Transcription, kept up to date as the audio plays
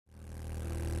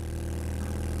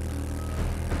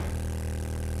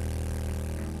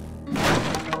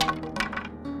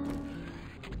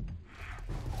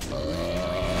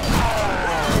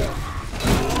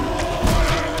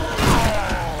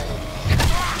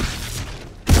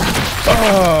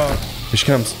Here she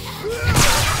comes.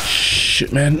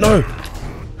 Shit, man, no!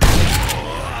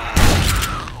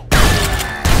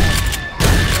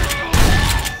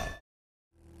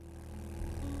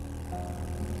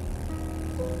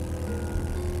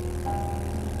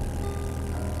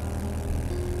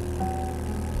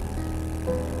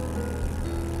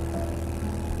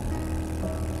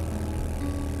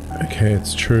 Okay,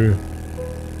 it's true.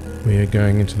 We are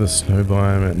going into the snow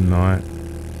biome at night.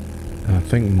 And I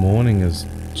think morning is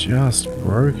just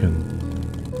broken.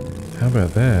 How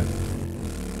about that?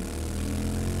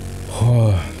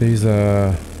 Oh, this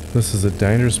is a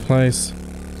dangerous place.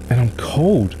 And I'm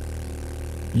cold.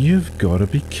 You've got to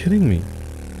be kidding me.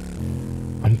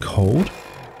 I'm cold?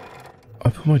 I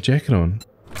put my jacket on.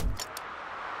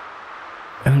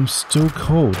 And I'm still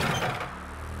cold.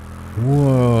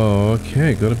 Whoa,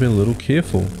 okay, gotta be a little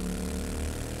careful.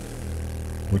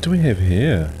 What do we have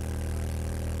here?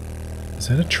 Is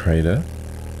that a trader?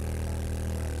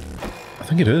 I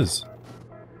think it is.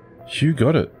 Hugh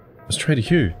got it. It's Trader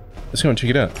Hugh. Let's go and check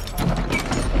it out.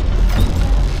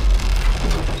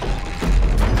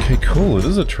 Okay, cool, it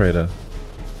is a trader.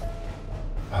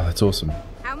 Oh, that's awesome.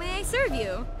 How may I serve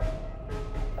you?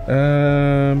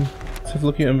 Let's have a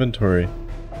look at your inventory.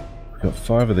 Got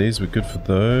 5 of these, we're good for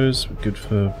those, we're good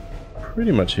for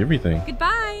pretty much everything.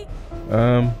 Goodbye!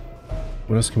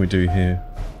 What else can we do here?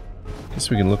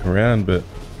 Guess we can look around, but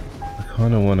I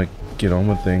kind of want to get on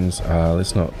with things.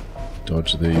 Let's not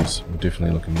dodge these, we'll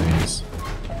definitely look in these.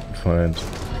 Find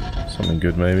something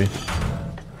good maybe.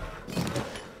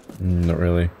 Not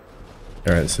really.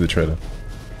 Alright, let's see the trader.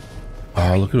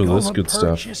 Oh, look at all this good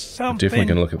stuff. We're definitely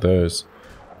going to look at those.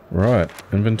 Right,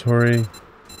 inventory.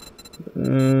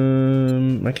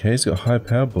 Okay, he's got high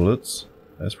power bullets.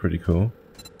 That's pretty cool.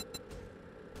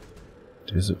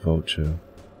 Desert vulture.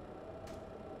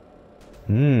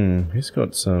 He's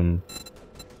got some...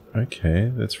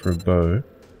 Okay, that's for a bow.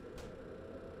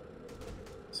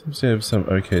 Seems to have some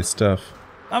okay stuff.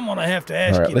 I'm gonna have to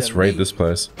ask you. Alright, let's raid this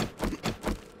place.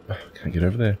 Oh, can't get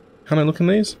over there. Can't I look in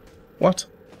these? What?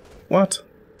 What?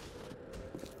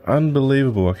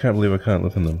 Unbelievable, I can't believe I can't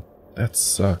look in them. That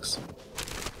sucks.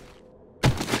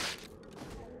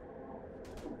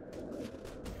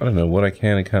 I don't know what I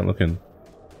can and can't look in.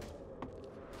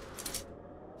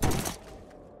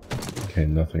 Okay,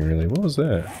 nothing really. What was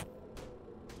that?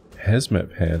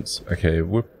 Hazmat pants. Okay,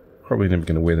 we're probably never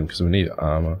going to wear them because we need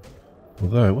armor.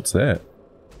 Although, what's that?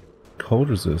 Cold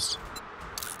resist.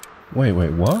 Wait,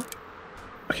 what?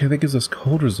 Okay, that gives us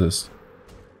cold resist.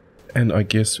 And I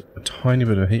guess a tiny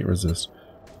bit of heat resist.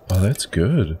 Oh, that's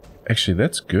good. Actually,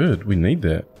 that's good. We need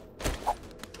that.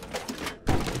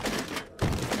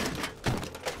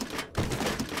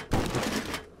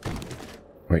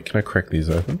 Wait, can I crack these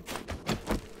open?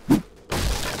 Oh,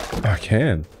 I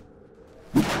can.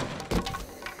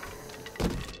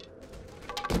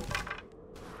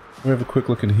 We have a quick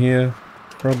look in here.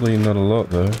 Probably not a lot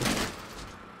though.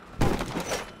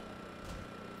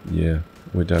 Yeah,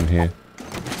 we're done here.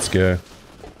 Let's go.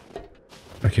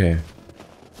 Okay.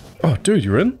 Oh, dude,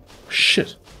 you're in?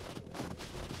 Shit.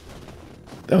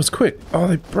 That was quick. Oh,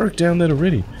 they broke down that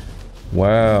already.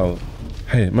 Wow.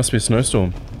 Hey, it must be a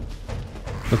snowstorm.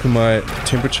 Look at my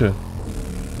temperature.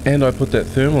 And I put that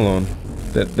thermal on.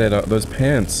 Those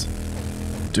pants.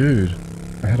 Dude,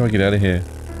 how do I get out of here?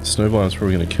 Snow biome's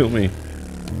probably gonna kill me.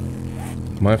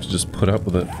 Might have to just put up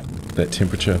with it. That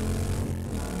temperature.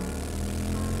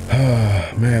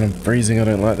 Ah, man, I'm freezing. I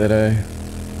don't like that, eh?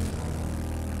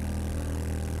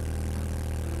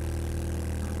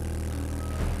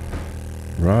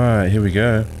 Right, here we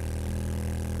go.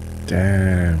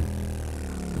 Damn.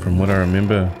 From what I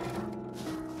remember,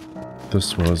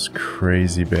 this was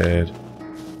crazy bad.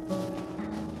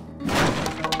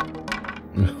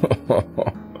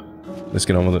 Let's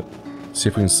get on with it. See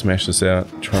if we can smash this out.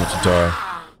 Try not to die.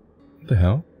 What the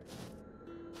hell?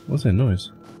 What's that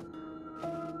noise?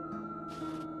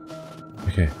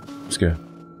 Okay, let's go.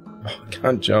 Oh, I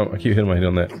can't jump. I keep hitting my head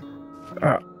on that.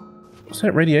 Ah, what's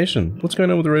that radiation? What's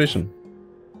going on with the radiation?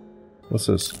 What's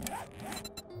this?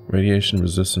 Radiation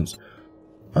resistance.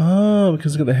 Oh,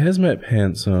 because it's got the hazmat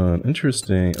pants on.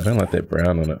 Interesting. I don't like that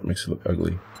brown on it. It makes it look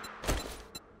ugly.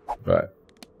 Right.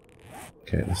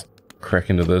 Okay, let's crack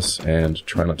into this and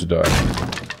try not to die.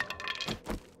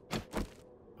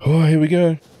 Oh, here we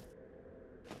go.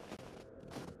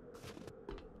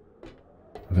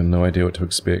 I have no idea what to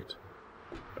expect.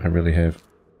 I really have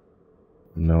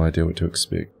no idea what to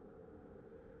expect.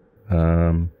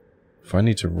 If I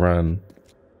need to run,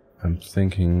 I'm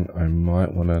thinking I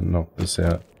might want to knock this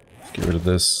out. Get rid of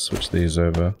this, switch these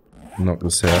over, knock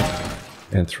this out,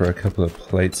 and throw a couple of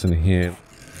plates in here.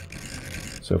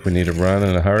 So So if we need to run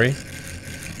in a hurry,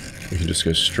 we can just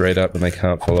go straight up and they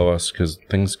can't follow us because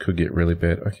things could get really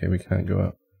bad. Okay, we can't go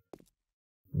up.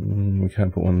 We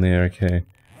can't put one there, okay.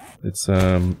 It's,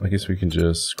 I guess we can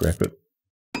just scrap it.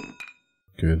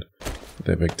 Good. Put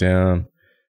that back down.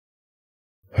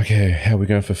 Okay, how are we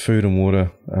going for food and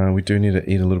water? We do need to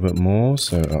eat a little bit more,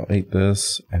 so I'll eat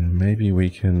this, and maybe we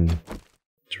can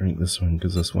drink this one,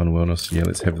 gives us 1 wellness. Yeah,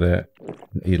 let's have that,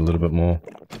 and eat a little bit more.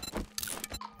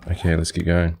 Okay, let's get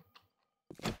going.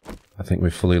 I think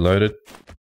we're fully loaded.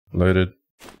 Loaded.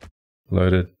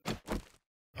 Loaded.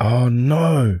 Oh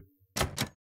no!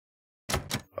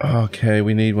 Okay,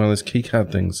 we need one of those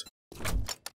keycard things.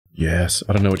 Yes,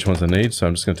 I don't know which ones I need, so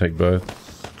I'm just going to take both.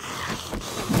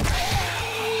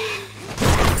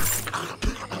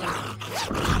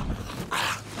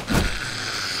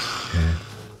 Okay.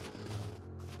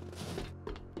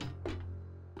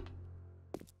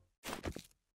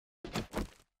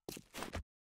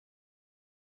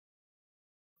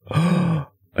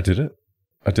 I did it.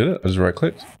 I did it. I just right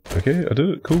clicked. Okay, I did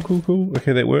it. Cool, cool, cool.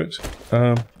 Okay, that worked.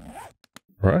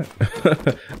 Right.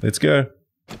 Let's go.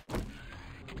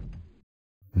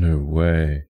 No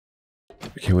way.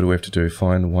 Okay, what do we have to do?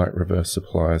 Find White River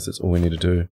supplies. That's all we need to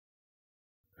do.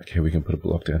 Okay, we can put a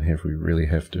block down here if we really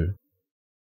have to.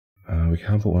 We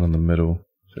can't put one in the middle.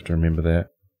 So I have to remember that.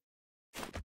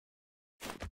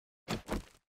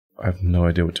 I have no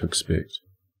idea what to expect.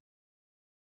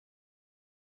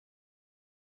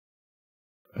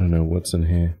 I don't know what's in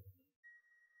here.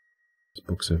 This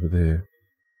book's over there.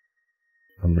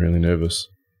 I'm really nervous.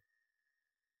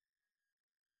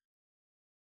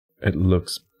 It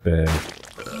looks bad.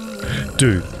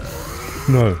 Dude!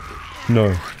 No.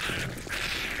 No.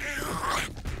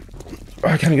 Oh,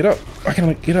 I can't get up! I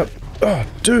can't get up! Oh,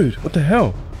 dude! What the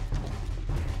hell?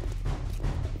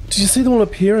 Did you see them all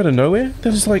appear out of nowhere?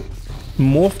 They're just like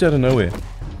morphed out of nowhere.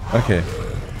 Okay.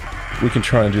 We can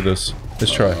try and do this.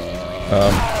 Let's try.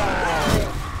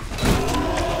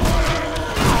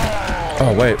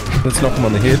 Oh wait, let's knock him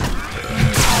on the head.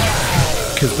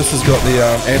 Because this has got the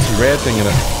anti-rad thing in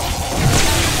it.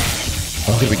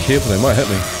 Oh, I've got to be careful, they might hit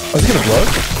me. Oh, is it gonna blow?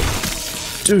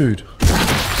 Dude!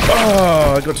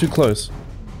 Oh, I got too close.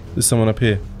 There's someone up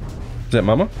here. Is that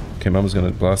Mama? Okay, Mama's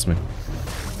gonna blast me.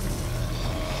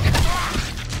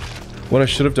 What I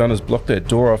should have done is block that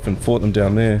door off and fought them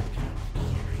down there.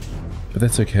 But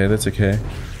that's okay, that's okay.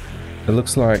 It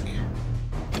looks like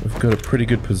we've got a pretty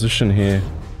good position here.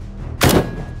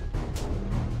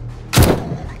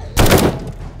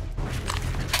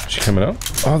 Is she coming up?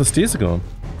 Oh, the stairs are gone.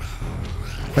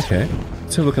 Okay,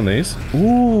 let's have a look at these.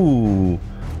 Ooh!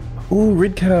 Ooh,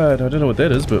 red card. I don't know what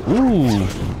that is, but ooh!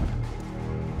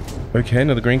 Okay,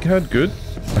 another green card. Good.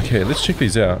 Okay, let's check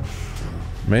these out.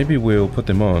 Maybe we'll put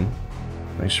them on.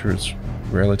 Make sure it's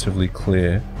relatively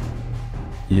clear.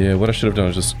 Yeah, what I should have done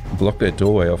is just block that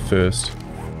doorway off first.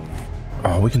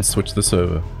 Oh, we can switch this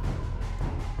over.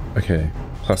 Okay,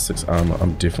 +6 armor.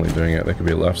 I'm definitely doing it. That could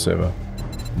be a lifesaver.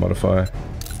 Modifier.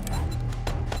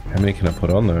 How many can I put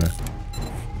on though?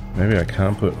 Maybe I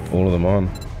can't put all of them on.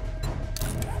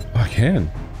 Oh, I can.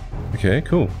 Okay,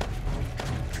 cool.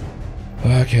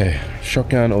 Okay,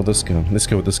 shotgun or this gun? Let's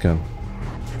go with this gun.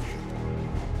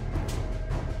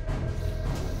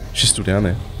 She's still down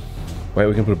there. Wait,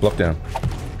 we can put a block down.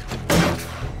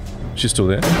 She's still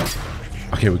there.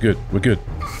 Okay, we're good. We're good.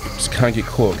 Just can't get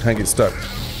caught. Can't get stuck.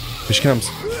 Here she comes.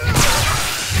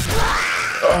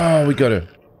 Oh, we got her.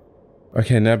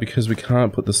 Okay, now because we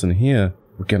can't put this in here,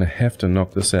 we're gonna have to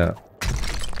knock this out.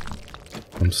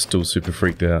 I'm still super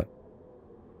freaked out.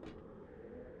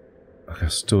 Like, I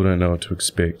still don't know what to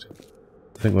expect.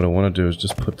 I think what I want to do is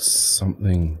just put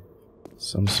something,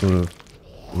 some sort of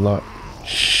light.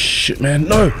 Shit, man,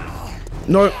 no!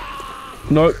 No!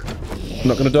 No! I'm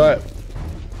not gonna die.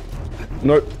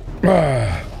 Nope.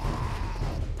 Ah.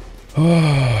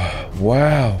 Oh,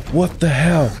 wow. What the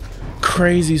hell?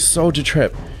 Crazy soldier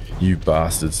trap. You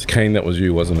bastards. Khaine, that was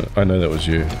you, wasn't it? I know that was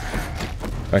you.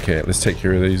 Okay, let's take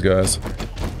care of these guys.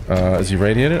 Is he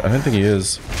radiated? I don't think he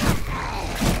is.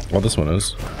 Well, this one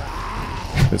is.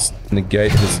 Let's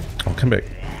negate his... Oh, come back.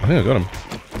 I think I got him.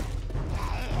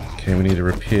 Okay, we need to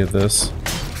repair this.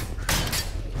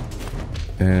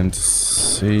 And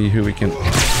see who we can...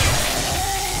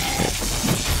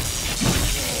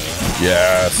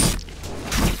 Yes!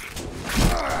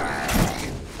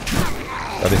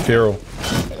 Are they feral?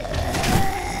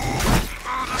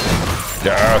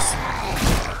 Yes!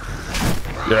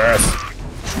 Yes!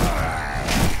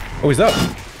 Oh, he's up!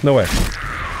 No way.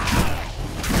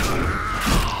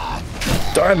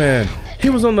 Die, man!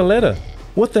 He was on the ladder!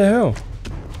 What the hell?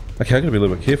 Okay, I gotta be a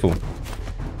little bit careful.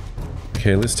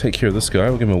 Okay, let's take care of this guy.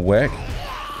 We'll give him a whack.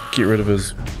 Get rid of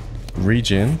his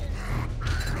regen.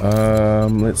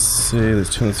 Let's see.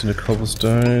 Let's turn this into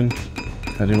cobblestone.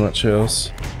 Can't do much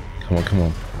else. Come on, come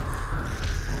on.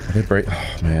 Are they break?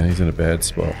 Oh man, he's in a bad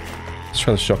spot. Let's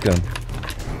try the shotgun.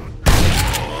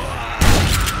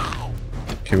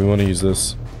 Okay, we want to use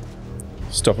this.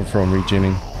 Stop him from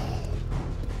regenning.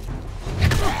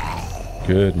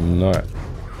 Good night.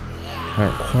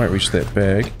 Can't quite reach that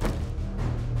bag.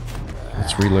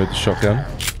 Let's reload the shotgun.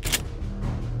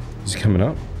 Is he coming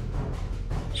up?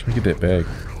 Should we get that bag?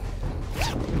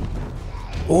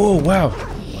 Oh, wow.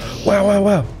 Wow, wow,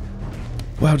 wow.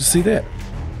 Wow, did you see that?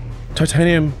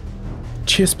 Titanium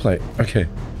chest plate. Okay.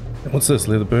 What's this?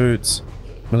 Leather boots.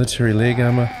 Military leg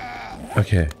armor.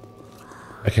 Okay.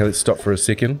 Okay, let's stop for a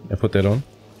second and put that on.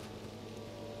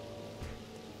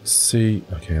 Let's see.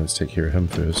 Okay, let's take care of him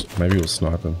first. Maybe we'll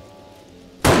snipe him.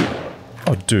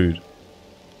 Oh, dude.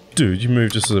 Dude, you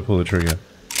moved just as I pull the trigger.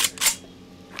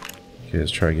 Okay,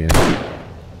 let's try again.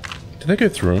 Did they go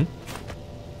through him?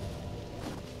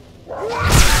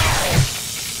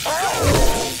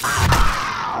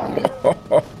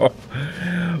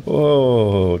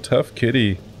 Oh, tough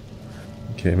kitty.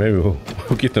 Okay, maybe we'll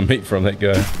get the meat from that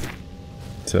guy.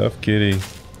 Tough kitty.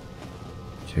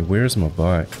 Okay, where is my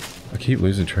bike? I keep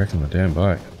losing track of my damn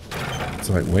bike. It's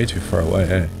like way too far away,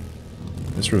 eh?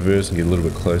 Let's reverse and get a little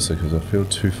bit closer because I feel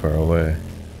too far away.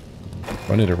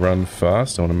 If I need to run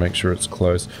fast, I want to make sure it's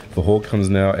close. If a horde comes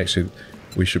now, actually,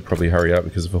 we should probably hurry up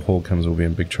because if a horde comes, we'll be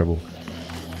in big trouble.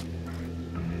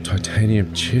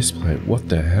 Titanium chestplate, what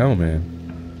the hell, man?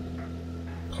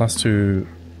 +2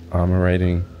 armor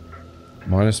rating,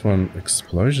 -1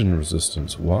 explosion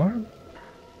resistance. What?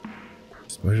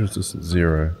 Explosion resistance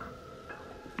 0.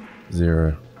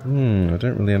 0. I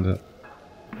don't really that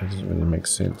doesn't really make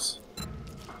sense.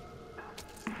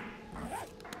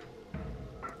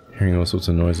 Hearing all sorts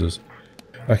of noises.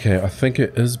 Okay, I think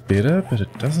it is better, but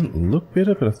it doesn't look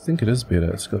better, but I think it is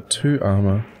better. It's got 2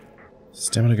 armor.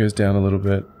 Stamina goes down a little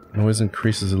bit. Noise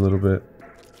increases a little bit.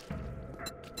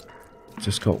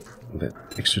 Just got that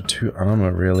extra 2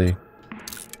 armor, really.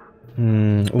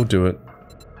 We'll do it.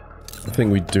 I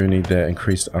think we do need that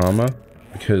increased armor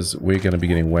because we're going to be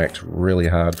getting whacked really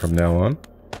hard from now on.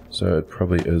 So it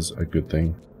probably is a good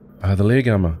thing. The leg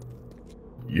armor.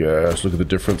 Yes, look at the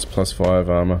difference. +5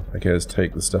 armor. Okay, let's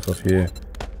take the stuff off here.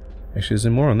 Actually, is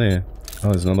there more on there?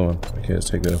 Oh, there's another one. Okay, let's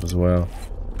take that off as well.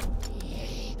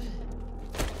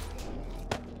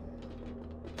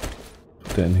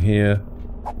 Put that in here.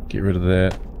 Get rid of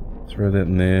that. Throw that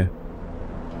in there.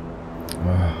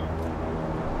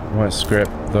 I might scrap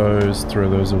those, throw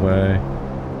those away.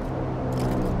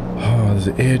 Oh, there's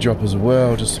an airdrop as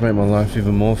well, just to make my life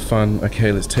even more fun.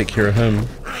 Okay, let's take care of him.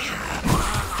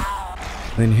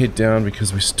 Then head down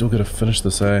because we still gotta finish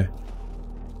this, eh?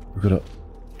 We've gotta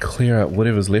clear out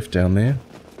whatever's left down there.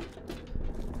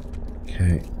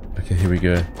 Okay, okay, here we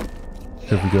go. What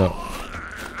have we got?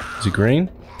 Is it green?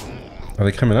 Are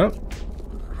they coming up?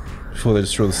 Before they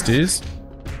destroy the stairs?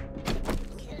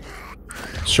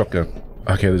 Shotgun.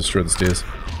 Okay, they destroyed the stairs.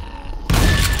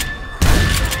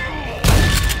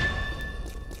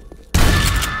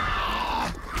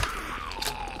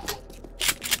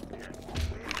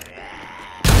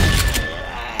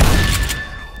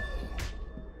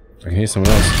 I can hear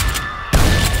someone else.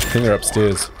 I think they're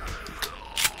upstairs.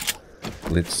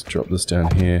 Let's drop this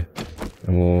down here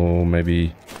and we'll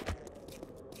maybe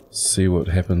see what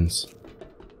happens.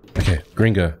 Okay,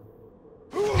 Gringo.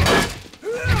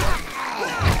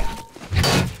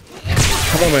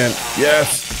 Come on, man.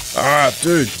 Yes. Ah,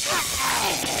 dude.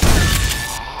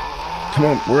 Come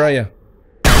on, where are you?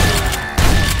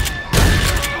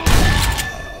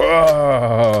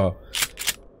 Oh.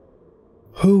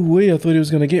 Hoo-wee, I thought he was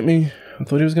gonna get me. I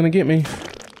thought he was gonna get me.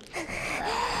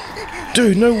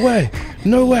 Dude, no way.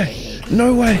 No way.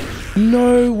 No way.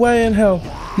 No way in hell.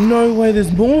 No way,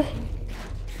 there's more?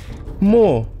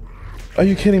 More? Are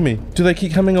you kidding me? Do they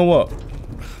keep coming or what?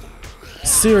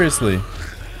 Seriously?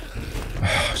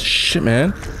 Oh, shit,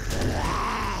 man.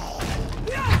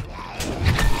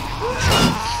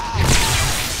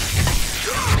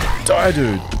 Die,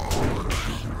 dude.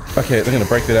 Okay, they're gonna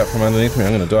break that out from underneath me.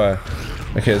 I'm gonna die.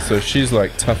 Okay, so she's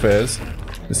like tough as.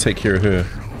 Let's take care of her.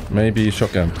 Maybe a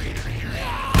shotgun.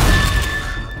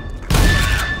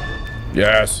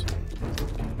 Yes.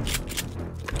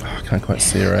 Oh, I can't quite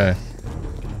see her, eh?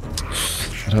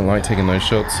 I don't like taking those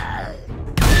shots.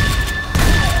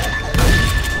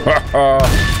 Oh,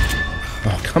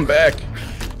 come back.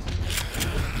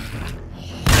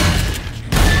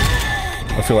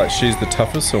 I feel like she's the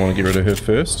toughest, so I want to get rid of her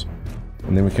first.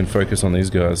 And then we can focus on these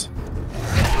guys.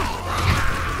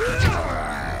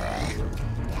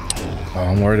 Oh,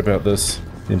 I'm worried about this.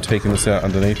 Them taking this out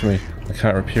underneath me. I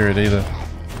can't repair it either.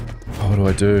 Oh, what do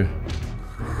I do?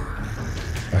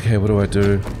 Okay, what do I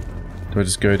do? Do I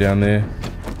just go down there?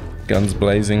 Guns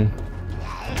blazing.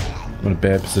 I'm in a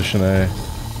bad position, eh?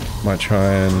 Might try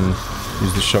and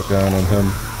use the shotgun on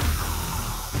him.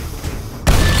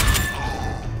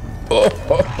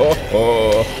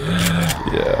 Oh.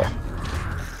 Yeah.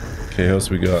 Okay, what else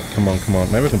we got? Come on, come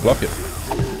on. Maybe I can block it.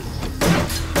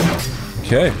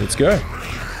 Okay, let's go.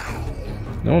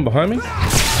 No one behind me?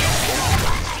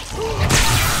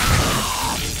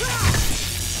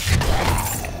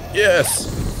 Yes!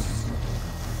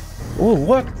 Oh,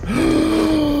 what?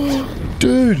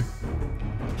 Dude!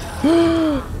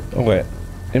 Oh, wait.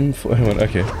 M4, hang on,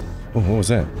 okay. Oh, what was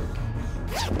that?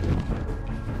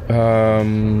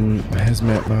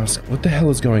 Hazmat mask. What the hell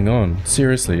is going on?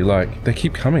 Seriously, like, they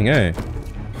keep coming, eh?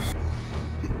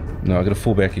 No, I gotta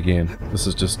fall back again. This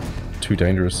is just too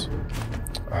dangerous.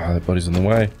 Ah, that body's in the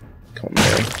way. Come on,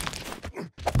 man.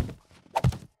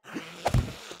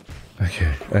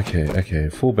 Okay.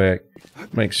 Fall back.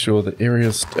 Make sure the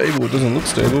area's stable. It doesn't look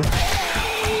stable.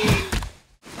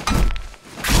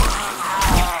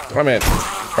 Come on.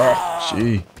 Oh,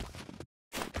 gee.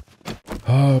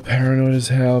 Oh, paranoid as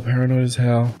hell.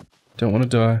 Don't want to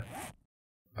die.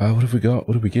 What have we got?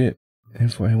 What did we get?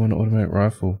 M4A1 automatic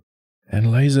rifle.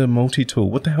 And laser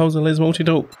multi-tool. What the hell is a laser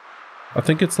multi-tool? I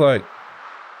think it's like...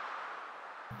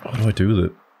 What do I do with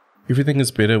it? Everything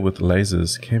is better with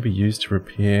lasers. Can be used to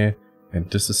repair and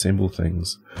disassemble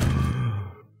things.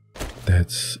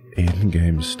 That's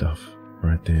endgame stuff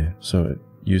right there. So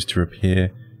used to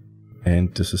repair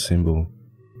and disassemble,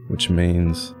 which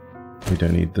means we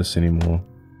don't need this anymore.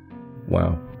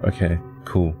 Wow. Okay,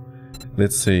 cool.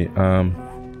 Let's see.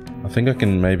 I think I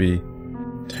can maybe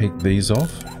take these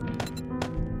off.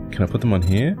 Can I put them on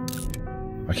here?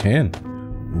 I can.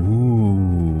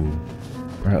 Ooh.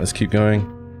 Alright, let's keep going.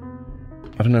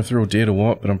 I don't know if they're all dead or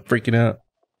what, but I'm freaking out.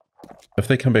 If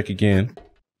they come back again,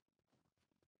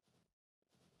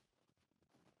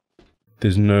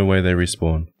 there's no way they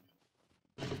respawn.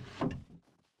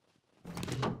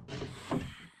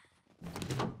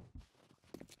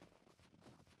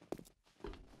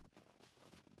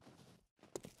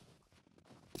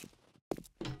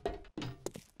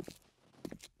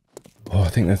 Oh, I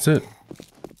think that's it.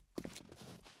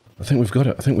 I think we've got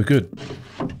it. I think we're good.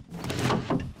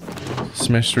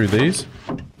 Smash through these.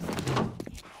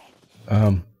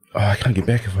 Oh, I can't get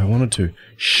back if I wanted to.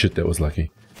 Shit, that was lucky.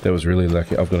 That was really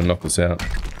lucky. I've got to knock this out.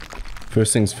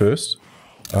 First things first.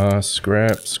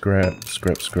 Scrap.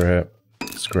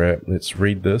 Let's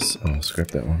read this. Oh, scrap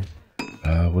that one.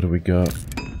 What do we got?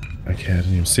 Okay, I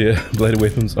didn't even see it. Bladed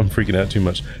weapons. I'm freaking out too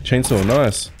much. Chainsaw,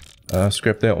 nice.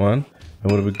 Scrap that one.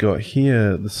 And what have we got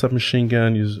here? The submachine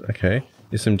gun. Okay.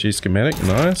 SMG schematic.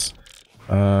 Nice.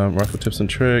 Rifle tips and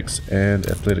tricks. And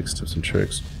athletics tips and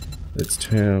tricks. Let's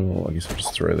turn... Well, I guess I'll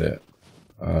just throw that.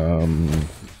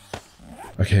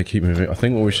 Okay, keep moving. I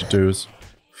think what we should do is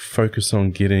focus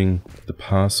on getting the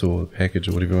parcel, the package,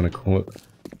 or whatever you want to call it.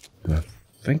 And I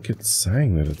think it's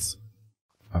saying that it's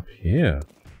up here.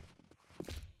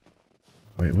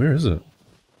 Wait, where is it?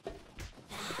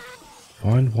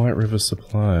 Find White River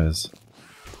supplies.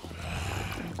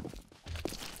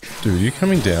 Dude, are you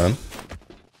coming down?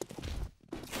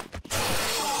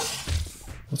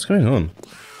 What's going on?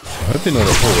 I hope they're not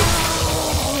a horde.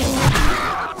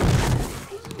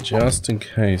 Just in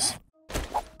case.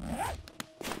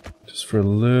 Just for a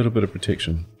little bit of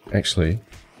protection. Actually.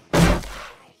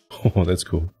 Oh, that's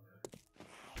cool.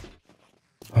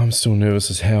 I'm still nervous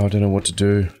as hell. I don't know what to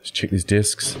do. Let's check these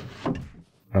desks.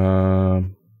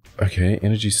 Okay,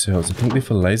 energy cells. I think they're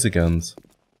for laser guns.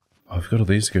 Oh, I've got all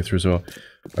these to go through as well.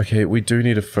 Okay, we do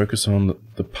need to focus on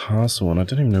the parcel, and I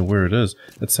don't even know where it is.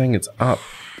 It's saying it's up.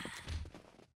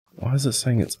 Why is it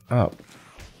saying it's up?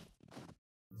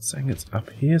 It's saying it's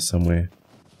up here somewhere.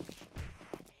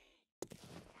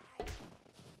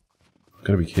 I've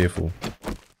got to be careful.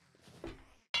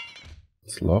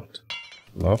 It's locked.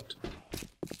 Locked.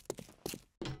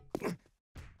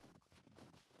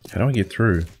 How do I get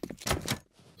through?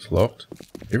 It's locked.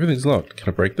 Everything's locked. Can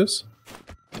I break this?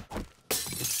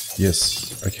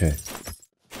 Yes. Okay.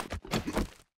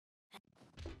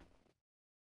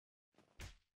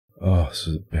 Oh, this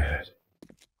is bad.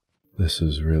 This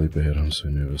is really bad. I'm so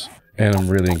nervous. And I'm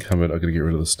really encumbered. I've got to get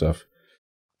rid of this stuff.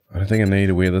 I don't think I need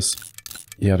to wear this.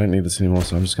 Yeah, I don't need this anymore,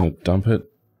 so I'm just going to dump it.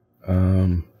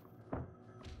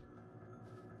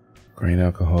 Grain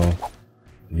alcohol.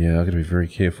 Yeah, I've got to be very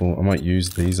careful. I might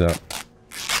use these up.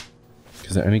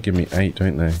 Because they only give me 8,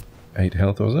 don't they? 8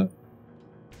 health, was it?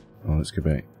 Oh, let's go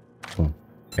back. Come on.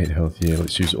 8 health, yeah,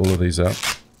 let's use all of these up.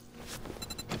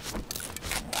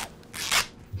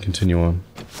 Continue on.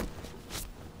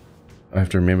 I have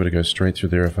to remember to go straight through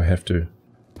there if I have to.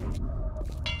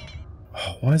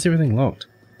 Oh, why is everything locked?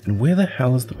 And where the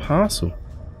hell is the parcel?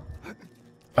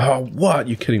 Oh, what?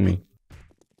 You're kidding me.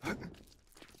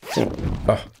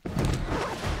 Oh.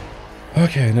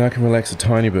 Okay, now I can relax a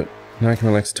tiny bit.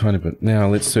 Now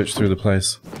let's search through the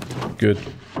place. Good.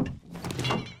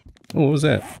 Oh, what was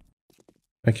that?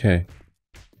 Okay.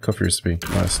 Coffee recipe.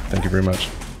 Nice. Thank you very much.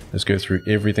 Let's go through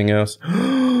everything else.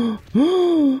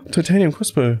 Titanium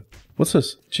crossbow. What's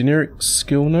this? Generic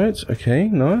skill notes. Okay,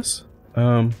 nice.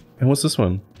 And what's this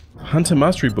one? Hunter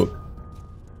Mastery Book.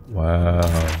 Wow.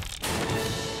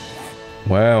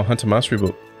 Wow, Hunter Mastery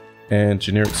Book. And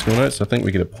generic skill notes. I think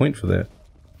we get a point for that.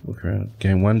 Look around.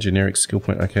 Gain 1 generic skill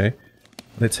point. Okay.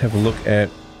 Let's have a look at...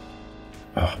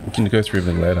 Oh, we can go through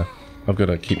everything later. I've got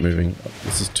to keep moving.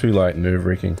 This is too light and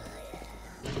nerve-wracking.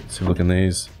 Let's have a look in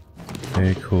these.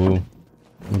 Okay, cool.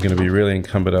 I'm going to be really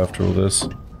encumbered after all this.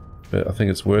 But I think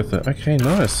it's worth it. Okay,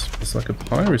 nice. It's like a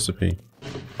pie recipe.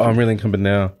 Oh, I'm really encumbered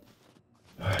now.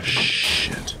 Oh,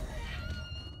 shit.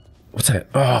 What's that?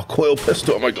 Oh, coil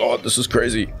pistol. Oh my god, this is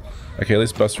crazy. Okay,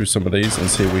 let's bust through some of these and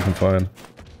see what we can find.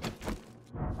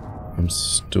 I'm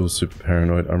still super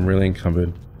paranoid. I'm really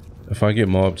encumbered. If I get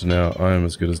mobbed now, I am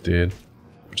as good as dead.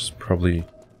 Which is probably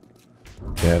a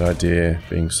bad idea,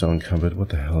 being so encumbered. What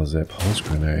the hell is that? Pulse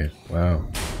grenade. Wow.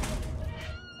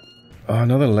 Oh,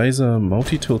 another laser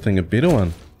multi-tool thing. A better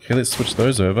one. Okay, let's switch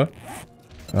those over.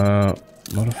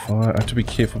 Modify. I have to be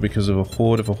careful because of a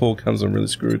horde. If a horde comes, I'm really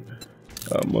screwed.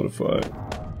 Modify.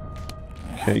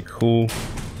 Okay, cool.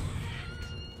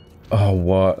 Oh,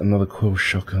 what? Another coil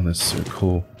shotgun. That's so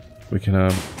cool. We can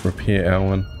repair our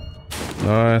one.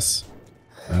 Nice.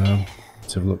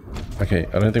 Let's have a look. Okay,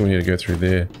 I don't think we need to go through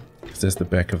there because that's the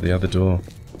back of the other door.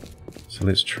 So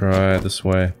let's try this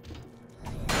way.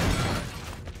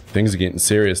 Things are getting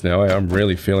serious now. I'm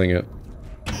really feeling it.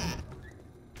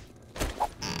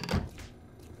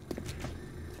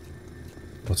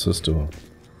 What's this door?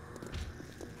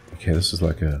 Okay, this is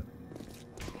like a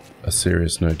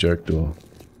serious no joke door.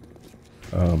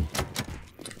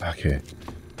 Okay.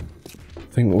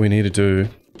 I think what we need to do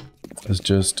is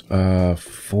just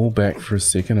fall back for a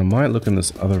second. I might look in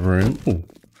this other room. Ooh.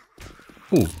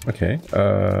 Ooh, okay.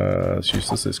 It's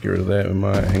useless. Let's get rid of that. We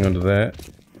might hang on to that.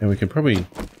 And we can probably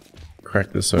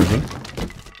crack this open.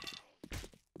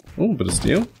 Ooh, bit of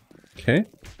steel. Okay.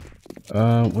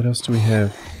 What else do we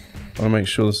have? I want to make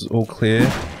sure this is all clear.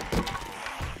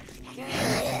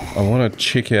 I want to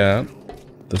check out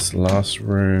this last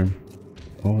room.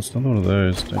 Oh, it's another one of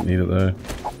those. Don't need it though.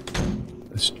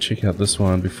 Let's check out this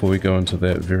one before we go into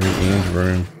that very end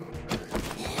room.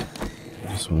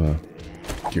 I just want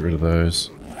to get rid of those.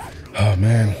 Oh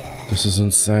man, this is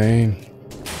insane.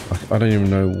 I don't even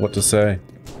know what to say.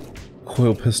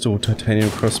 Coil pistol, titanium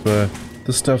crossbow.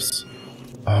 This stuff's...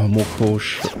 Oh, more cool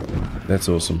shit. That's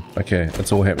awesome. Okay,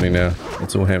 that's all happening now.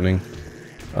 It's all happening.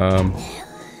 There's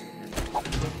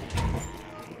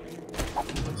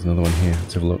another one here.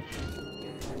 Let's have a look.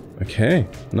 Okay,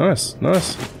 nice,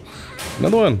 nice.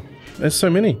 Another one. There's so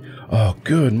many. Oh,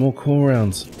 good. More core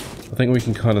rounds. I think we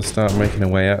can kind of start making our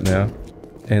way out now.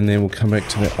 And then we'll come back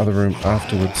to that other room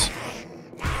afterwards.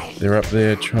 They're up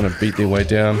there trying to beat their way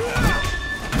down.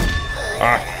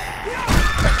 Ah!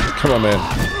 Come on, man.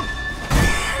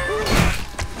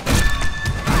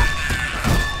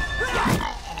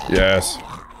 Yes.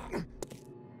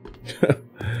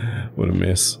 What a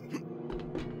mess.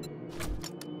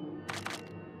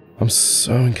 I'm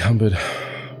so encumbered.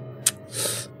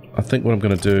 I think what I'm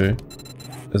going to do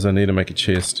is I need to make a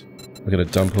chest. I'm going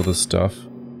to dump all this stuff.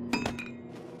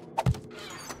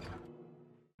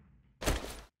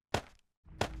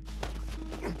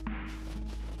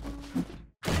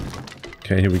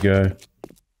 Okay, here we go.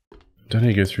 Don't need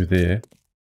to go through there.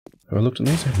 Have I looked at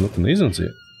these? I haven't looked at these ones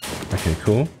yet. Okay,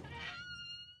 cool.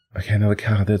 Okay, another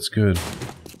card. That's good.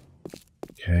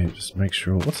 Okay, just make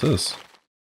sure. What's this?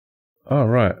 Oh,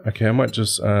 right. Okay, I might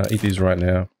just eat these right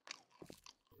now.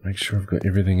 Make sure I've got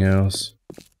everything else.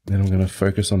 Then I'm going to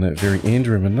focus on that very end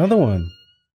room. Another one.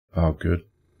 Oh, good.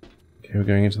 Okay, we're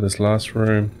going into this last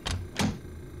room.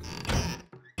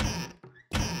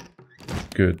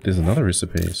 Good. There's another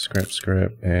recipe. Scrap,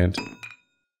 scrap, and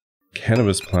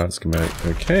cannabis plant schematic.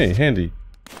 Okay, handy.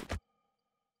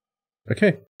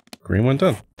 Okay, green one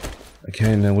done.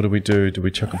 Okay, now what do we do? Do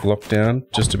we chuck a block down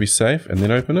just to be safe and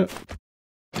then open it?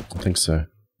 I think so.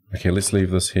 Okay, let's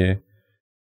leave this here.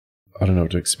 I don't know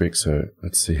what to expect, so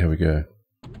let's see how we go.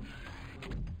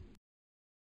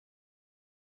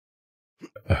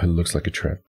 It looks like a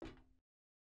trap.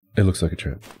 It looks like a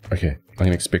trap. Okay, I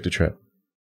can expect a trap.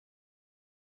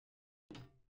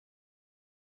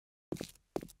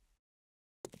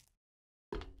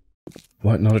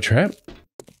 What, not a trap?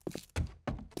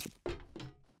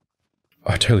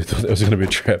 I totally thought that was going to be a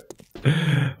trap.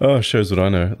 Oh, shows what I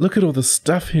know. Look at all the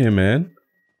stuff here, man.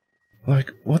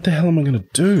 Like, what the hell am I going to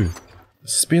do?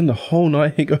 Spend the whole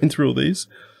night here going through all these?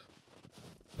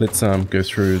 Let's go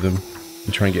through them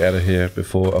and try and get out of here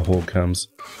before a horde comes.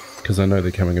 Because I know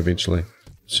they're coming eventually.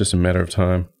 It's just a matter of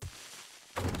time.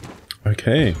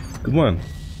 Okay, good one.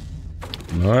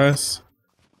 Nice.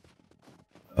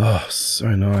 Oh,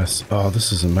 so nice. Oh,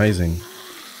 this is amazing.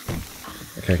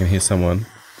 Okay, I can hear someone.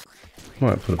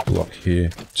 Might put a block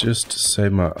here, just to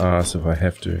save my ass if I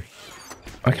have to.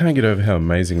 I can't get over how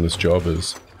amazing this job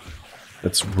is.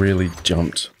 It's really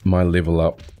jumped my level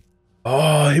up.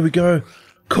 Oh, here we go.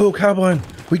 Cool carbine.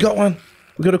 We got one.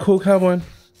 We got a cool carbine.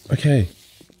 Okay,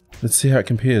 let's see how it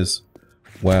compares.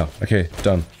 Wow. Okay,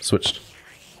 done. Switched.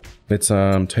 Let's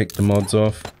take the mods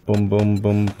off. Boom, boom,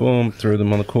 boom, boom. Throw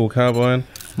them on the cool carbine.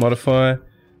 Modify.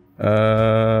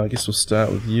 I guess we'll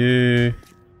start with you.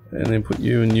 And then put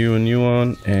you and you and you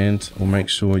on. And we'll make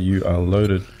sure you are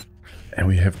loaded. And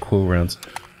we have coil rounds.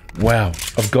 Wow.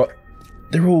 I've got...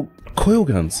 They're all coil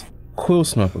guns. Coil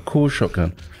sniper, coil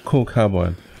shotgun, coil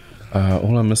carbine.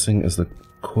 All I'm missing is the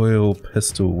coil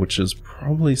pistol, which is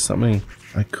probably something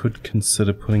I could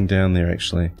consider putting down there,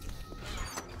 actually.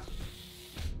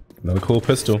 Another coil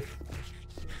pistol.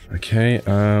 Okay,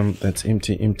 that's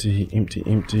empty, empty, empty,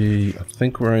 empty. I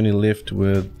think we're only left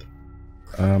with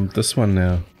this one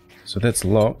now. So that's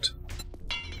locked.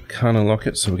 Can't unlock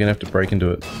it, so we're gonna have to break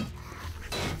into it.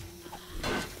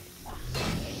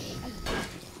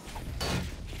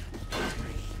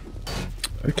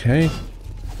 Okay.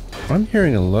 I'm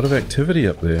hearing a lot of activity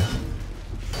up there.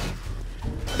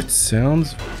 It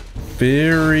sounds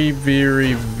very,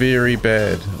 very, very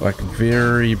bad. Like,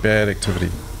 very bad activity.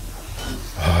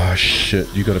 Oh, shit.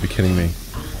 You gotta be kidding me.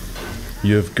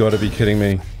 You've gotta be kidding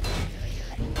me.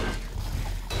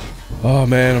 Oh,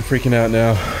 man. I'm freaking out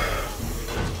now.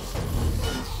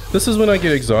 This is when I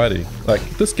get anxiety. Like,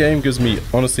 this game gives me,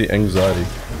 honestly, anxiety.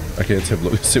 Okay, let's have a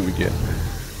look. Let's see what we get.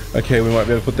 Okay, we might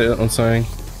be able to put that on saying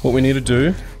what we need to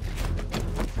do.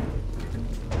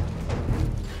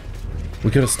 We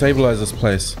gotta stabilize this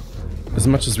place as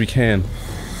much as we can.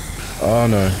 Oh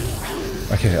no.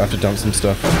 Okay, I have to dump some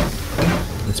stuff.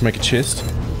 Let's make a chest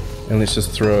and let's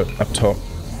just throw it up top.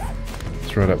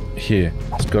 Throw it up here.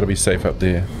 It's gotta be safe up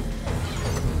there.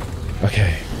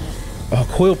 Okay. Oh,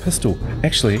 coil pistol.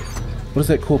 Actually, what does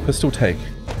that coil pistol take?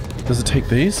 Does it take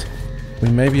these? We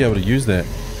may be able to use that.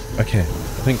 Okay,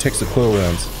 I think it takes the coil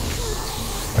rounds.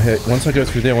 Okay, once I go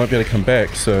through there I won't be able to come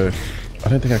back, so I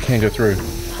don't think I can go through.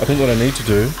 I think what I need to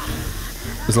do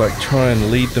is like try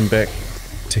and lead them back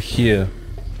to here.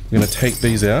 I'm gonna take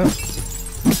these out.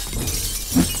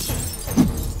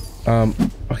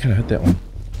 I can hit that one.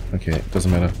 Okay, it doesn't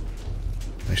matter.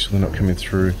 Actually, they're not coming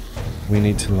through. We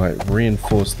need to like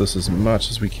reinforce this as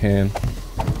much as we can.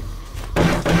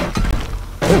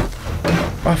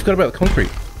 Oh, I forgot about the concrete.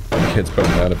 Okay, it's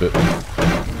bugging out a bit.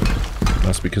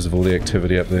 That's because of all the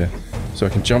activity up there. So I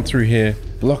can jump through here,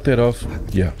 block that off.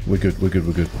 Yeah, we're good, we're good,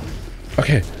 we're good.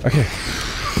 Okay, okay.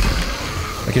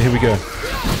 Okay, here we go.